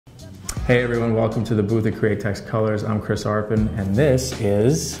Hey everyone, welcome to the booth at Create Text Colors. I'm Chris Arpin, and this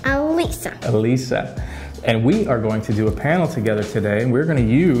is Alisa. And we are going to do a panel together today, and we're going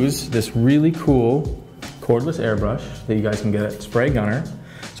to use this really cool cordless airbrush that you guys can get at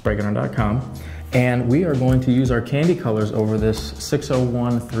spraygunner.com. And we are going to use our candy colors over this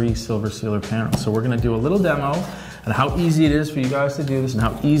 6013 silver sealer panel. So we're going to do a little demo on how easy it is for you guys to do this and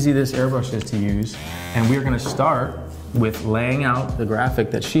how easy this airbrush is to use. And we're going to start with laying out the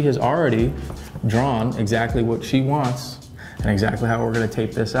graphic that she has already drawn, exactly what she wants and exactly how we're going to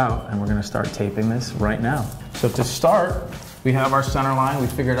tape this out. And we're going to start taping this right now. So to start, we have our center line. We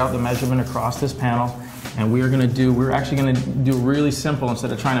figured out the measurement across this panel. And we're actually going to do really simple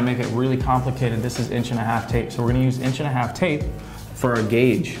instead of trying to make it really complicated. This is 1.5" tape. So we're going to use 1.5" tape for our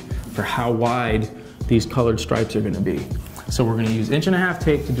gauge for how wide these colored stripes are going to be. So we're going to use 1.5"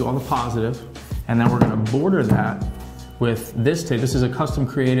 tape to do all the positive, and then we're going to border that with this tape. This is a custom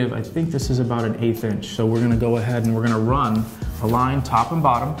creative. I think this is about 1/8 inch. So we're going to go ahead and we're going to run a line top and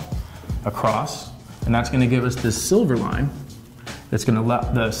bottom across, and that's going to give us this silver line. That's going to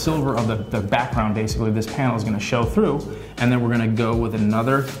let the silver of the background, basically, this panel is going to show through. And then we're going to go with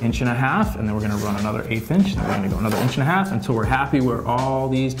another 1.5 inches, and then we're going to run another 1/8 inch, and then we're going to go another 1.5 inches until we're happy where all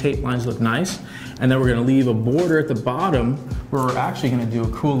these tape lines look nice. And then we're going to leave a border at the bottom where we're actually going to do a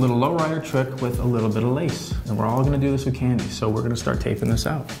cool little lowrider trick with a little bit of lace. And we're all going to do this with candy. So we're going to start taping this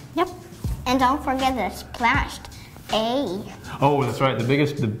out. Yep. And don't forget the splashed A. Oh, that's right.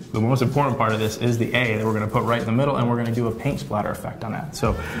 The most important part of this is the A that we're going to put right in the middle, and we're going to do a paint splatter effect on that.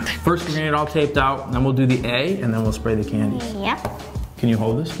 So first we're going to get it all taped out, and then we'll do the A, and then we'll spray the candies. Yep. Can you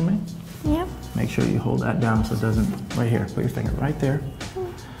hold this for me? Yep. Make sure you hold that down so it doesn't, right here, put your finger right there.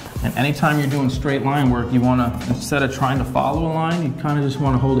 And anytime you're doing straight line work, you want to, instead of trying to follow a line, you kind of just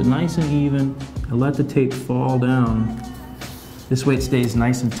want to hold it nice and even and let the tape fall down. This way it stays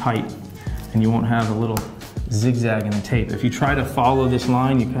nice and tight, and you won't have a little zigzag in the tape. If you try to follow this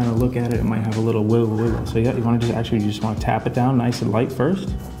line, you kind of look at it, it might have a little wiggle. So yeah, you want to you just want to tap it down nice and light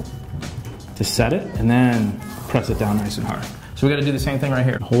first to set it, and then press it down nice and hard. So we got to do the same thing right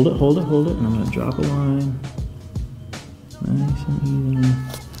here. Hold it, and I'm going to drop a line nice and even.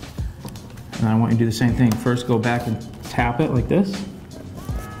 And I want you to do the same thing. First go back and tap it like this,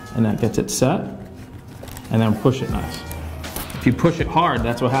 and that gets it set, and then push it nice. If you push it hard,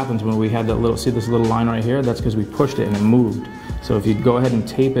 that's what happens when we had that little, see this little line right here? That's because we pushed it and it moved. So if you go ahead and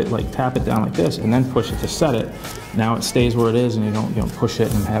tape it, like tap it down like this, and then push it to set it, now it stays where it is, and you don't push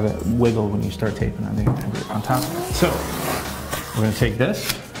it and have it wiggle when you start taping on top of it. So we're gonna take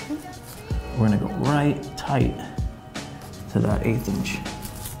this, we're gonna go right tight to that 1/8 inch.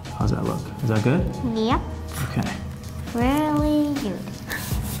 How's that look? Is that good? Yep. Okay. Really good.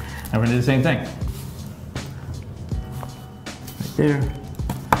 Now we're gonna do the same thing. Right there.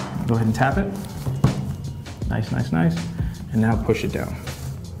 Go ahead and tap it. Nice, nice, nice. And now push it down.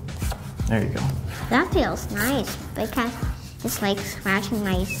 There you go. That feels nice because it's like scratching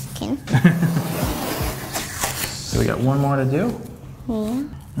my skin. So we got one more to do. Yeah.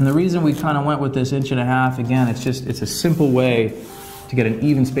 And the reason we kind of went with this 1.5" again, it's a simple way to get an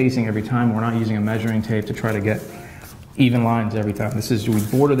even spacing every time. We're not using a measuring tape to try to get even lines every time. We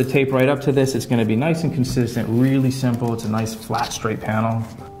border the tape right up to this. It's gonna be nice and consistent, really simple. It's a nice flat, straight panel.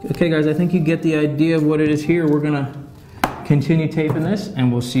 Okay guys, I think you get the idea of what it is here. We're gonna continue taping this, and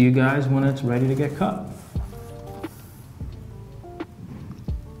we'll see you guys when it's ready to get cut.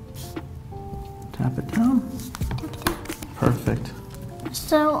 Tap it down. Perfect.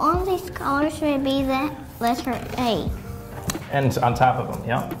 So on these colors would be the letter A. And it's on top of them,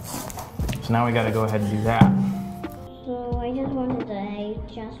 yeah. So now we got to go ahead and do that. So I just wanted the A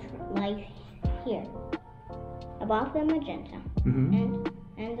just like here, above the magenta, and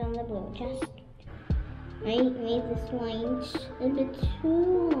on the blue. Just I made this line a bit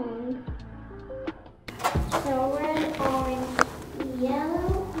too long. So red, orange,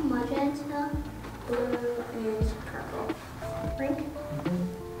 yellow, magenta, blue, and purple. Right?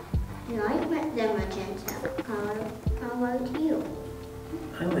 You like the magenta color. How about you?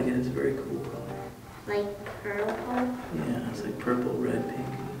 I like it. It's a very cool color. Like purple? Yeah, it's like purple, red, pink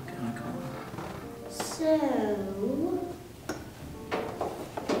kind of color. So,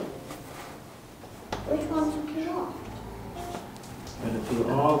 which ones do you want? We're going to do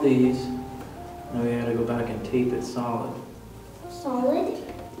all these. Now we got to go back and tape it solid. Solid?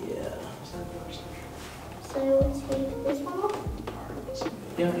 Yeah. So take this one off?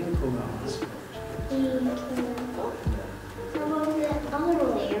 Yeah, you can pull that one. How about the other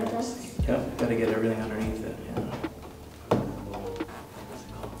layer? Yep, got to get everything underneath it. Yeah.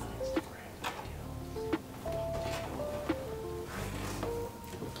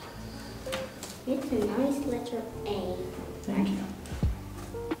 It's a nice letter A. Thank you.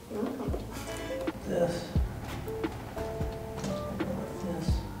 You're welcome. This.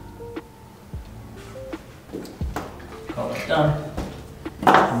 Call it done.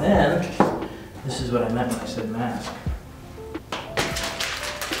 And then, this is what I meant when I said mask.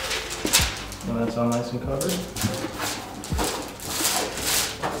 Well, that's all nice and covered.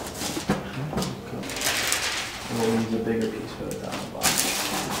 We'll use a bigger piece for the down the bottom.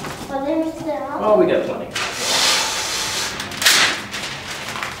 But there's still... Oh, we got plenty.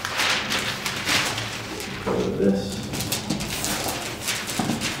 Cover this.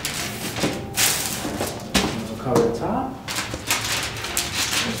 And we'll cover the top.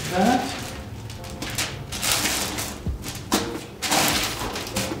 Like that.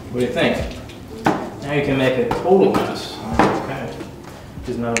 What do you think? Now you can make a total mess. Okay.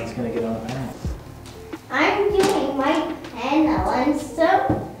 Because now it's going to get on the panel. I'm doing my panel, and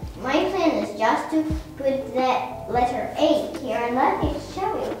so my plan is just to put that letter A here, and let me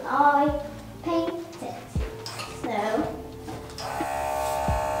show you how I paint it. So,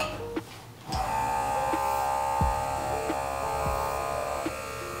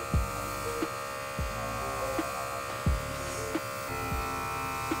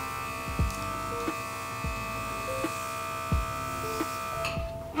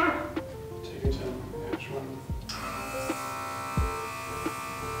 Take your time. Yeah, just run.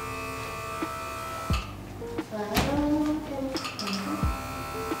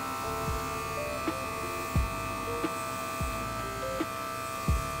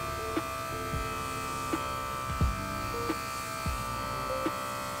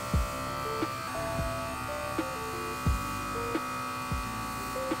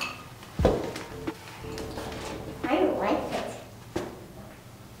 I like it.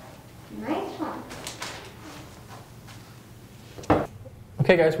 Nice one.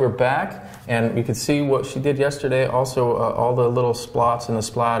 Okay guys, we're back, and you can see what she did yesterday. Also, all the little splots and the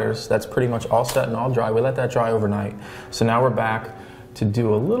splatters, that's pretty much all set and all dry. We let that dry overnight. So now we're back to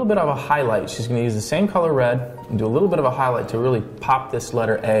do a little bit of a highlight. She's going to use the same color red and do a little bit of a highlight to really pop this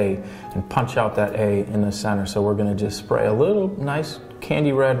letter A and punch out that A in the center. So we're going to just spray a little nice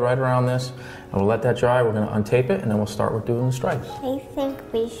candy red right around this, and we'll let that dry. We're going to untape it, and then we'll start with doing the stripes. I think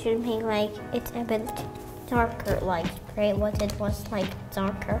we should make like it a bit darker, like spray what it was like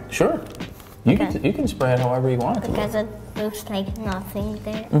darker. Sure. You, Okay. you can spray it however you want it to. Because it looks like nothing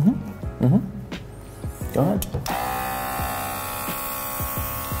there. Go ahead.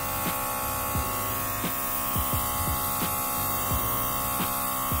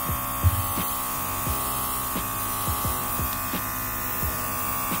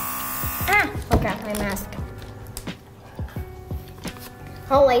 Forgot my mask.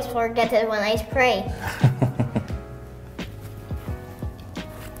 Always forget it when I spray.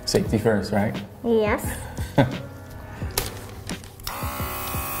 Safety first, right? Yes.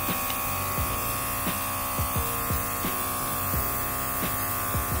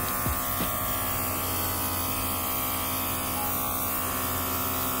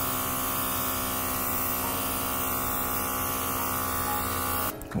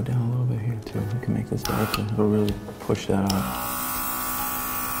 Go down a little bit here too. You can make this darker. It'll really push that out.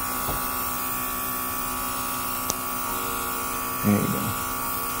 There you go.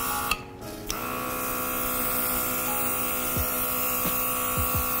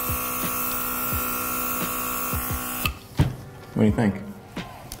 What do you think?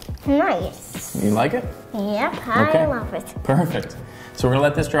 Nice. You like it? Yep, Okay. I love it. Perfect. So we're gonna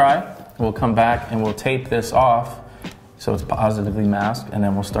let this dry. We'll come back and we'll tape this off so it's positively masked, and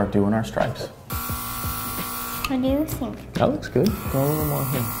then we'll start doing our stripes. What do you think? That looks good. Go a little more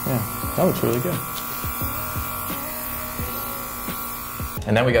here. Yeah, that looks really good.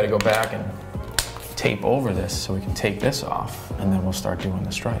 And then we got to go back and tape over this so we can take this off, and then we'll start doing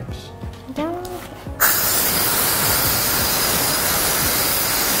the stripes.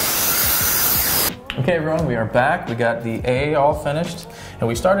 Okay everyone, we are back. We got the A all finished, and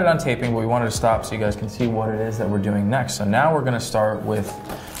we started on taping, but we wanted to stop so you guys can see what it is that we're doing next. So now we're going to start with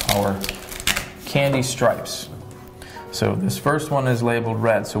our candy stripes. So this first one is labeled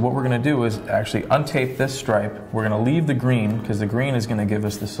red. So what we're going to do is actually untape this stripe. We're going to leave the green because the green is going to give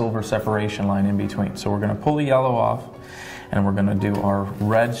us the silver separation line in between. So we're going to pull the yellow off, and we're going to do our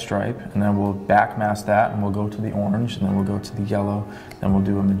red stripe, and then we'll back mask that, and we'll go to the orange, and then we'll go to the yellow, then we'll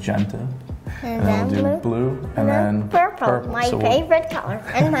do a magenta, and then we'll do blue, and then purple. My So favorite color.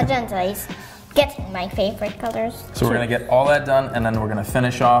 And magenta is getting my favorite colors. So we're going to get all that done, and then we're going to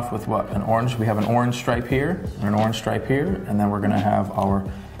finish off with what? An orange. We have an orange stripe here, and an orange stripe here, and then we're going to have our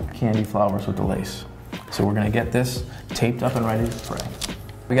candy flowers with the lace. So we're going to get this taped up and ready to spray.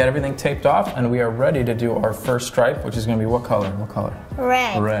 We got everything taped off and we are ready to do our first stripe, which is gonna be what color? What color?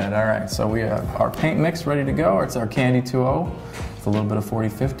 Red. Red, all right. So we have our paint mix ready to go. It's our Candy 2.0 with a little bit of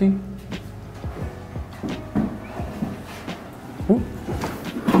 40-50. Ooh,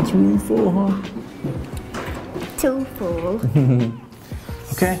 it's really full, huh? Too full.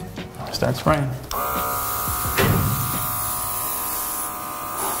 Okay, start spraying.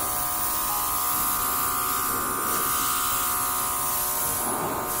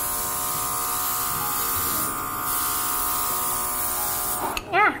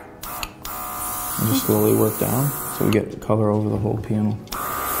 Yeah. And just slowly work down so we get color over the whole panel.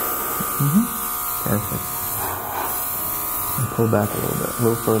 Perfect. And pull back a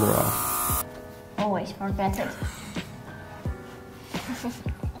little further off. Always forget it.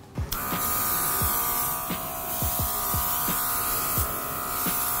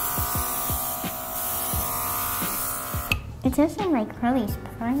 It doesn't like really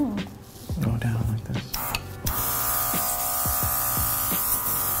spraying. Go down like this.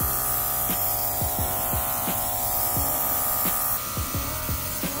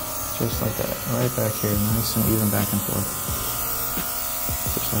 Just like that, right back here, nice and even back and forth.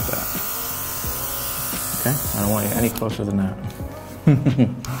 Just like that. Okay, I don't want you any closer than that.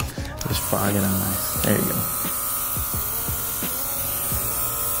 Just fog it on nice. There you go.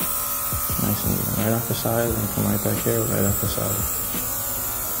 Nice and even. Right off the side, and come right back here, right off the side.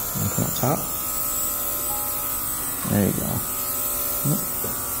 And come up top. There you go.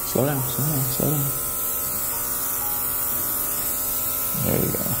 Slow down, slow down, slow down. There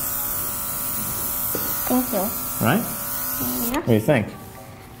you go. Thank you. Right? Yeah. What do you think?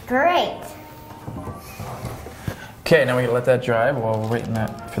 Great. Okay, now we let that dry while we're waiting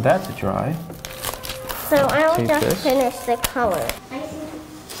for that to dry. So I'll Take just this. finish the color. I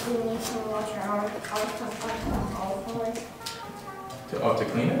think we need some water or all colors. To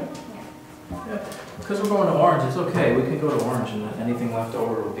clean it? Yeah. Because we're going to orange, it's okay. We can go to orange and then anything left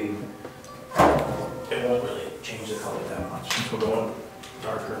over will be, it won't really change the color that much since we're going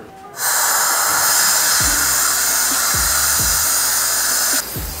darker.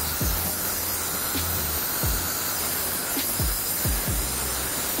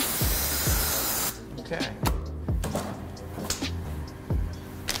 Okay.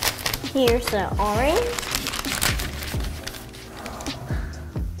 Here's the orange.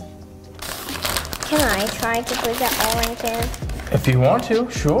 Can I try to put the orange in? If you want to,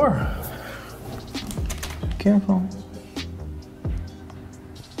 sure. Careful.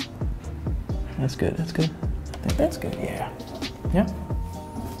 That's good, that's good. I think that's good, yeah. Yep.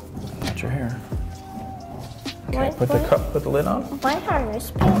 Got your hair. Okay, put the lid on. Why are you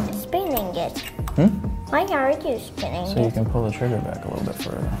spinning it? Why are you spinning So you it? can pull the trigger back a little bit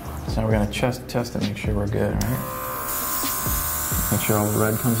further. So now we're gonna test it, make sure we're good, right? Make sure all the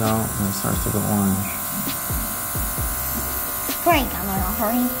red comes out and it starts to go orange. Frank, I'm in a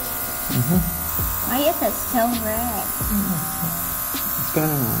hurry. Why is it so red? It's got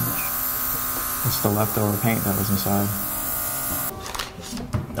an orange. It's the leftover paint that was inside.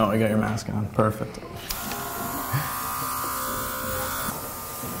 Oh, you got your mask on. Perfect.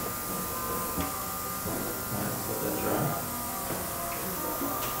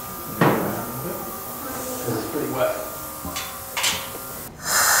 It's pretty wet.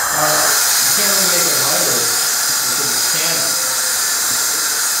 You can't really make it lighter because it's candy.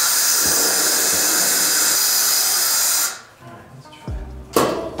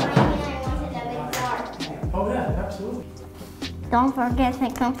 Oh yeah, absolutely. Don't forget the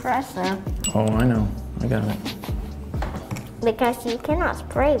compressor. Oh, I know. I got it. Because you cannot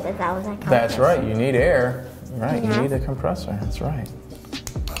spray without the compressor. That's right. You need air. Right. Yeah. You need a compressor. That's right.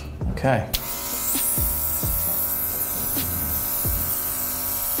 Okay.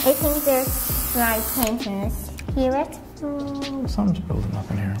 I think there's dry paint in this. Hear it? Oh, something's building up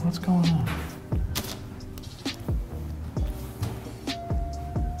in here. What's going on?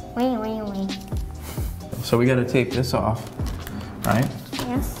 Wait. So we got to take this off, right?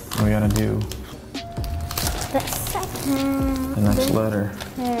 Yes. And we got to do The second. the next letter,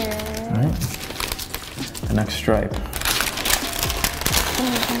 right? The next stripe.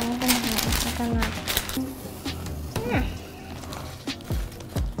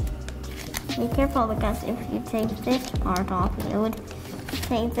 Be careful because if you take this part off, it would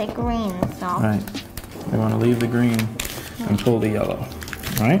take the green off. Right. We want to leave the green and pull the yellow,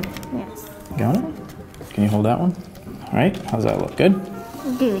 right? Yes. Got it? Can you hold that one? All right. How's that look? Good?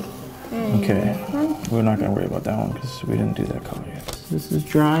 Good. Okay. We're not going to worry about that one because we didn't do that color yet. This is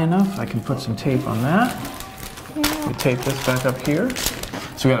dry enough. I can put some tape on that. We tape this back up here.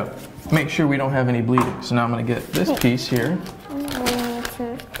 So we got to make sure we don't have any bleeding. So now I'm going to get this piece here. We need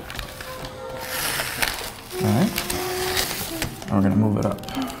to All right. And we're gonna move it up.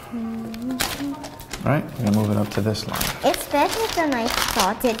 All right, we're gonna move it up to this line. It's better than I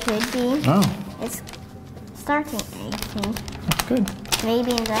thought it would be. Oh. It's starting, I think. That's good.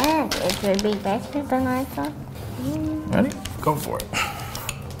 Maybe in the end it will be better than I thought. Ready? Go for it.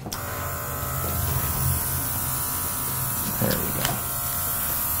 There we go.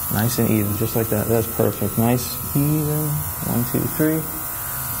 Nice and even, just like that. That's perfect. Nice, even. 1, 2, 3. 1,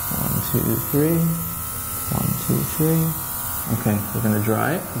 2, 3. 1, 2, 3. Okay, we're gonna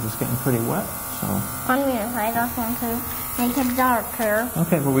dry it because it's getting pretty wet. So. On me, I just want to make it darker.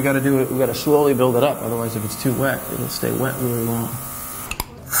 Okay, but we got to do it. We got to slowly build it up. Otherwise, if it's too wet, it'll stay wet really long.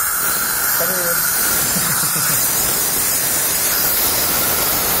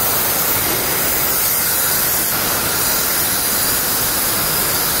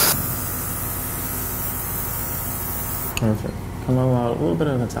 Perfect. Come out a little bit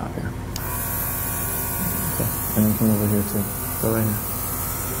on the top here. Okay, and then come over here too. Go right here.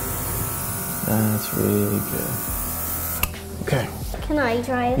 That's really good. Okay. Can I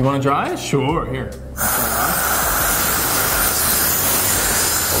dry it? You want to dry it? Sure. Here. Hold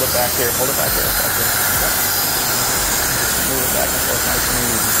it back here. Hold it back here. Back here. Yep. Just move it back and forth nice and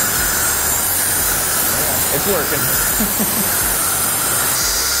easy. Yeah, it's working.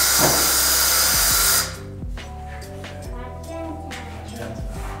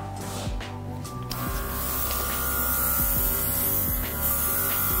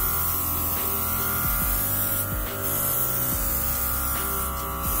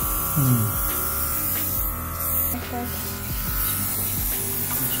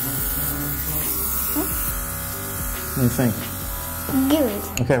 What do you think?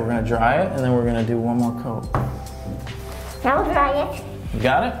 Good. Okay, we're gonna dry it and then we're gonna do one more coat. I'll dry it. You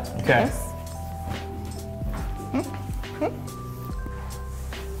got it? Okay. Yes.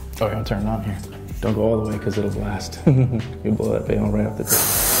 Oh, yeah, I'll turn it on here. Don't go all the way because it'll blast. You'll blow that panel right off the tip.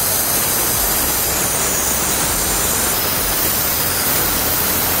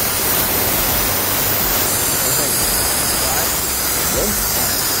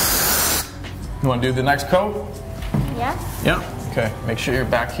 You want to do the next coat? Yeah. Yeah. Okay. Make sure you're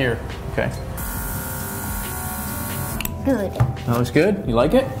back here. Okay. Good. That looks good. You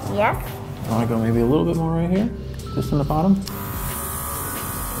like it? Yes. I want to go maybe a little bit more right here, just on the bottom.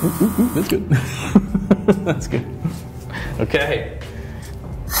 Ooh, that's good. That's good. Okay.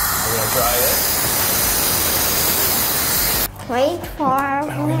 We're gonna try it. Wait for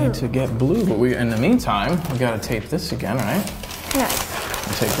Now we need to get blue, but in the meantime, we gotta tape this again, right? Yes.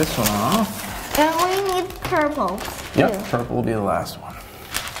 We'll take this one off. And we need purple. Yep, too. purple will be the last one.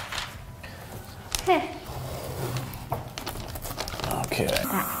 Okay.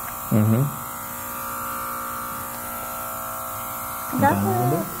 Mm-hmm.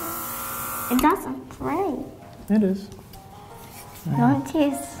 It doesn't rain. It is. Don't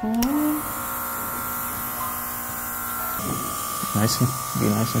you see? Be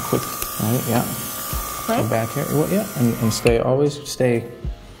nice and quick. Right? Yeah. Quick? Go back here. Well, yeah, and always stay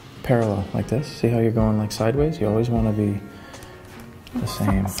parallel like this. See how you're going like sideways? You always want to be the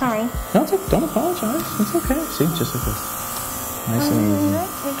same. Sorry. No, it's okay. Don't apologize. It's okay. See, just like this. Nice and easy.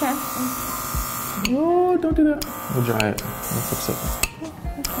 Okay. Oh, don't do that. We'll dry it. We'll fix it.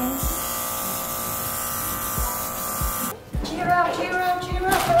 Okay. Cheer up, cheer up, cheer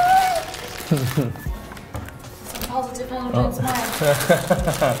up. Positive energy and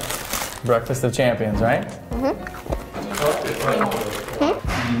smile. Breakfast of Champions, right?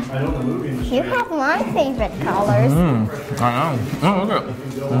 You have my favorite colors. I know. Oh, look at it.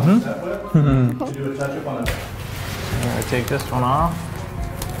 I'm going to take this one off.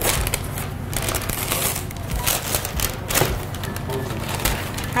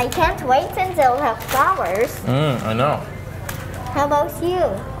 I can't wait until I have flowers. I know. How about you?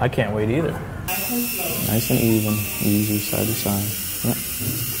 I can't wait either. Nice and even, easy, side to side. Yep.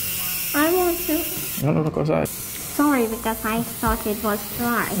 I want to. No, look outside. Sorry, because I thought it was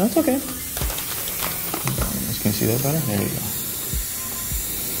dry. That's okay. Can you see that better? There you go.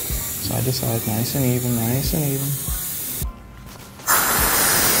 Side to side, nice and even, nice and even.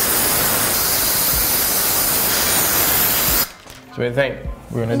 So what do you think?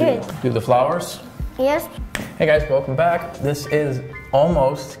 We're gonna do the flowers? Yes. Hey guys, welcome back. This is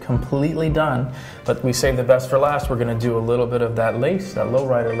almost completely done, but we saved the best for last. We're gonna do a little bit of that lace, that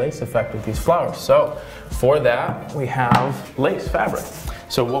lowrider lace effect with these flowers. So for that, we have lace fabric.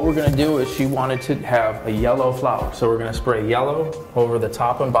 So what we're gonna do is she wanted to have a yellow flower. So we're gonna spray yellow over the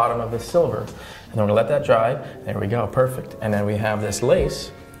top and bottom of the silver. And then we're gonna let that dry. There we go, perfect. And then we have this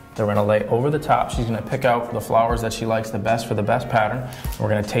lace that we're gonna lay over the top. She's gonna pick out the flowers that she likes the best for the best pattern. We're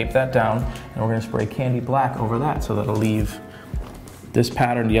gonna tape that down, and we're gonna spray candy black over that, so that'll leave this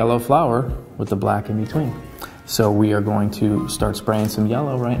patterned yellow flower with the black in between. So we are going to start spraying some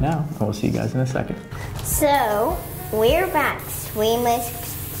yellow right now, and we'll see you guys in a second. So we're back. We mixed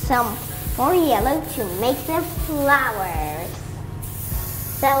some more yellow to make the flowers.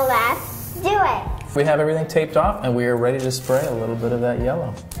 So let's do it. We have everything taped off, and we are ready to spray a little bit of that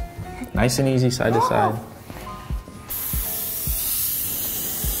yellow. Nice and easy, side to side.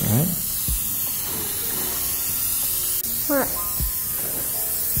 All right.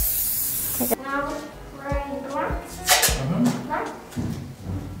 Now we're black. Black.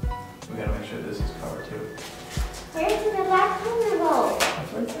 We gotta make sure this is covered too. Where's the black color go?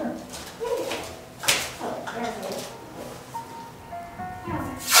 That's right there. Oh, there it is.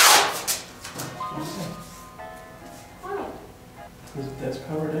 That's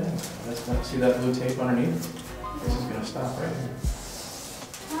covered in. See that blue tape underneath? This is gonna stop right here.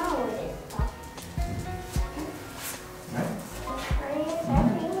 How would it stop? Right?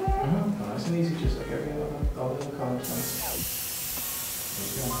 Nice and easy, just like every other, all the other colors. Nice. There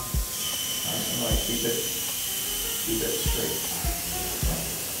you go. Nice and light. Keep it straight.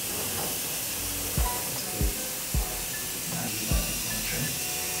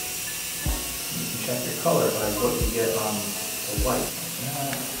 You can check your color by what you get on the white.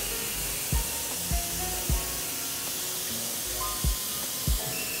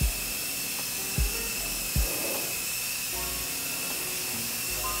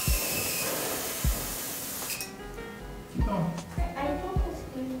 Keep going. I think it's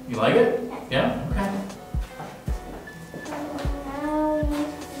good. You like it? Yeah? Okay. Now we need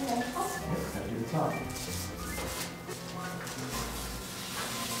to do the top. Gotta do the top.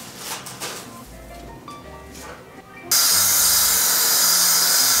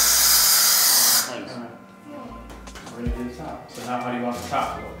 We're gonna do the top. So now how do you want the top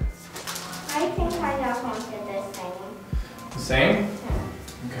to look? I think I just wanted the same. The same?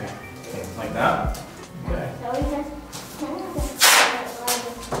 Okay. Like that? Okay. So we just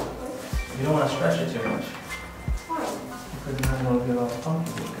You don't want to stretch it too much. Why? Because then it'll get all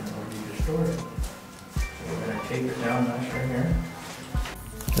funky looking. It'll be distorted. So we're going to tape it down nice right here.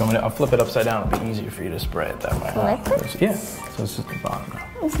 You want me to, I'll flip it upside down. It'll be easier for you to spray it that way. Like this? Yeah. So it's just the bottom now.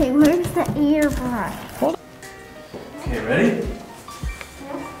 Okay, where's the airbrush? Hold on. Okay, ready?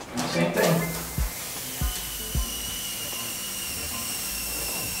 Same thing.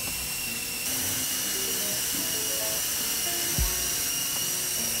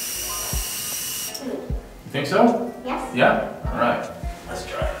 You think so? Yes. Yeah? All right. Let's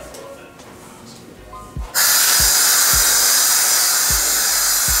try it a little bit.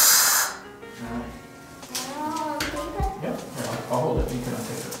 Yep. Here, I'll hold it. You can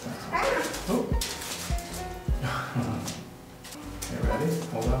take it. Oh. Okay, ready?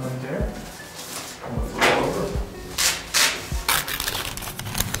 Hold on right there. I'm gonna flip it over.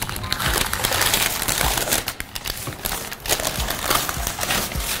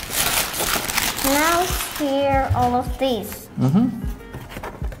 Now here all of these. Mm-hmm.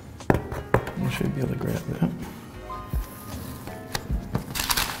 You should be able to grab that.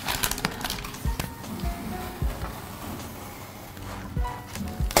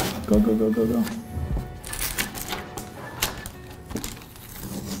 Go, go, go, go, go.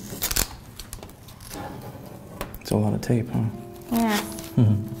 It's a lot of tape, huh? Yeah.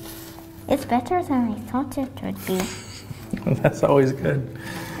 It's better than I thought it would be. That's always good.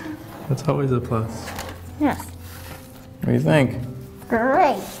 That's always a plus. Yes. What do you think?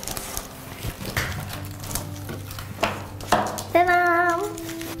 Great. Ta-da!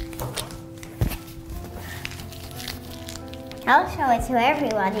 I'll show it to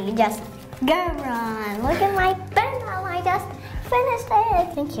everybody. Just go run. Look at my pencil. I just finished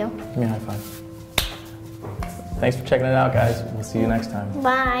it. Thank you. Give me a high five. Thanks for checking it out, guys. We'll see you next time.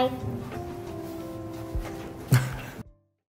 Bye.